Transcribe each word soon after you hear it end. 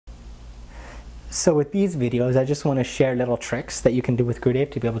So with these videos, I just want to share little tricks that you can do with Gurudev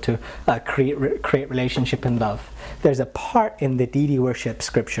to be able to create relationship and love. There's a part in the deity worship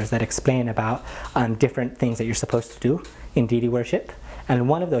scriptures that explain about different things that you're supposed to do in deity worship. And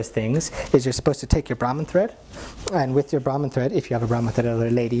one of those things is you're supposed to take your Brahman thread, and with your Brahman thread, if you have a Brahman thread or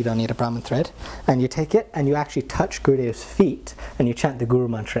a lady, you don't need a Brahman thread, and you take it and you actually touch Gurudev's feet and you chant the Guru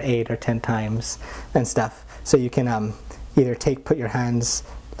mantra 8 or 10 times and stuff. So you can either put your hands,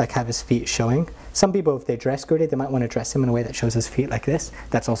 like have his feet showing. Some people, if they dress Gurudev, they might want to dress him in a way that shows his feet like this.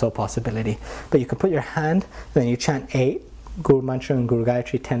 That's also a possibility. But you can put your hand, and then you chant 8 Guru Mantra and Guru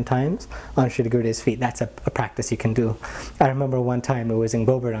Gayatri 10 times on Srila Gurudev's feet. That's a practice you can do. I remember one time it was in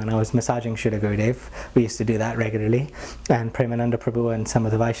Govardhan, I was massaging Srila Gurudev. We used to do that regularly. And Premananda Prabhu and some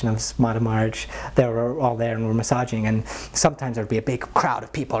of the Vaishnavas, Madha Maharaj, they were all there and were massaging. And sometimes there would be a big crowd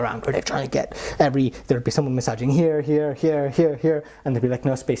of people around Gurudev trying to get there would be someone massaging here, here, here, here, here. And there'd be like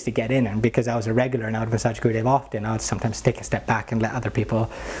no space to get in. And because I was a regular and I would massage Gurudev often, I would sometimes take a step back and let other people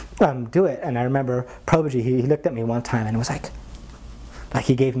do it. And I remember Prabhuji, he looked at me one time and was like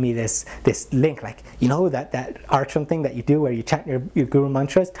he gave me this link, like, you know that archam thing that you do where you chant your Guru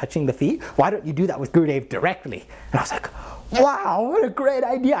mantras touching the feet? Why don't you do that with Gurudev directly? And I was like, wow, what a great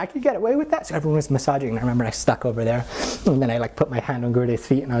idea, I could get away with that. So everyone was massaging, and I remember I stuck over there, and then I put my hand on Gurudev's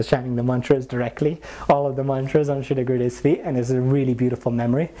feet and I was chanting the mantras directly, all of the mantras on Srila Gurudev's feet, and it's a really beautiful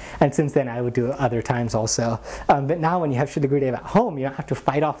memory. And since then I would do it other times also. But now when you have Srila Gurudev at home, you don't have to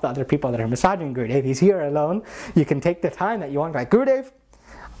fight off the other people that are massaging Gurudev. He's here alone. You can take the time that you want, like, Gurudev,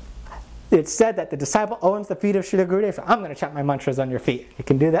 it's said that the disciple owns the feet of Srila Gurudev, so I'm going to chant my mantras on your feet. You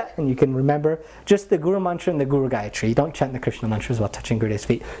can do that, and you can remember just the Guru mantra and the Guru Gayatri. You don't chant the Krishna mantras while touching Gurudev's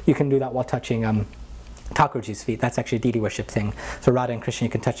feet. You can do that while touching Thakurji's feet. That's actually a deity worship thing. So Radha and Krishna,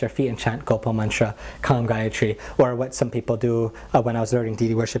 you can touch their feet and chant Gopal mantra, Kam Gayatri. Or what some people do when I was learning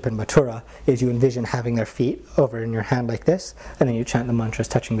deity worship in Mathura is you envision having their feet over in your hand like this, and then you chant the mantras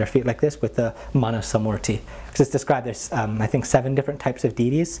touching their feet like this with the Manasamurti. Because it's described there's I think 7 different types of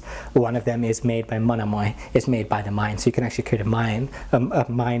deities. One of them is made by Manamoy, is made by the mind. So you can actually create a mind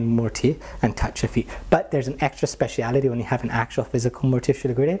murti and touch the feet. But there's an extra speciality when you have an actual physical murti of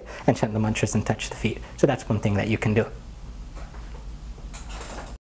Srila Gurudev and chant the mantras and touch the feet. So that's one thing that you can do.